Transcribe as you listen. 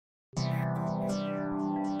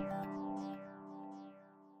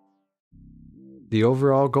The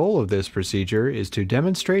overall goal of this procedure is to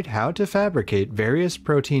demonstrate how to fabricate various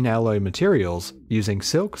protein alloy materials using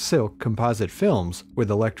silk-silk composite films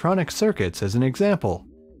with electronic circuits as an example.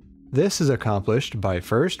 This is accomplished by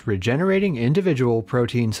first regenerating individual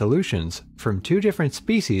protein solutions from two different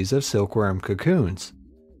species of silkworm cocoons.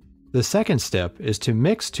 The second step is to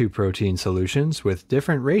mix two protein solutions with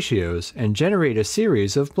different ratios and generate a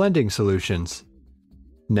series of blending solutions.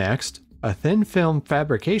 Next, a thin film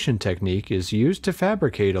fabrication technique is used to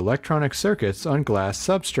fabricate electronic circuits on glass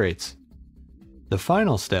substrates. The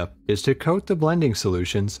final step is to coat the blending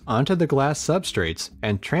solutions onto the glass substrates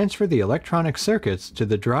and transfer the electronic circuits to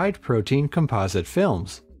the dried protein composite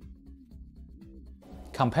films.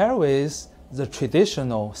 Compared with the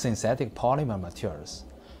traditional synthetic polymer materials,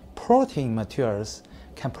 protein materials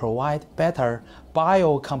can provide better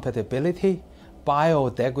biocompatibility,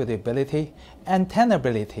 biodegradability, and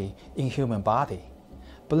tunability in human body.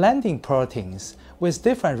 Blending proteins with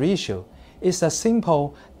different ratios is a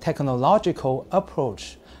simple technological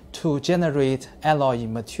approach to generate alloy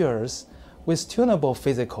materials with tunable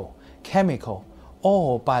physical, chemical,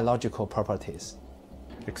 or biological properties.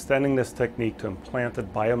 Extending this technique to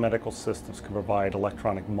implanted biomedical systems can provide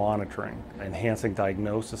electronic monitoring, enhancing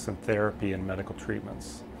diagnosis and therapy in medical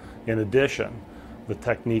treatments. In addition, the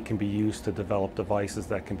technique can be used to develop devices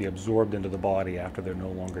that can be absorbed into the body after they're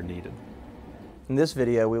no longer needed. In this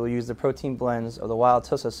video, we will use the protein blends of the wild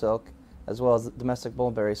Tussa silk as well as the domestic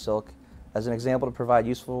mulberry silk as an example to provide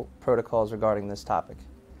useful protocols regarding this topic,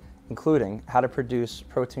 including how to produce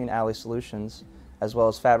protein alloy solutions as well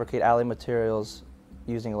as fabricate alloy materials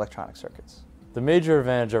using electronic circuits. The major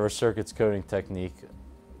advantage of our circuits coating technique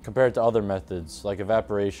compared to other methods like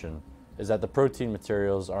evaporation is that the protein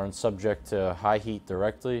materials aren't subject to high heat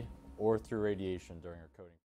directly or through radiation during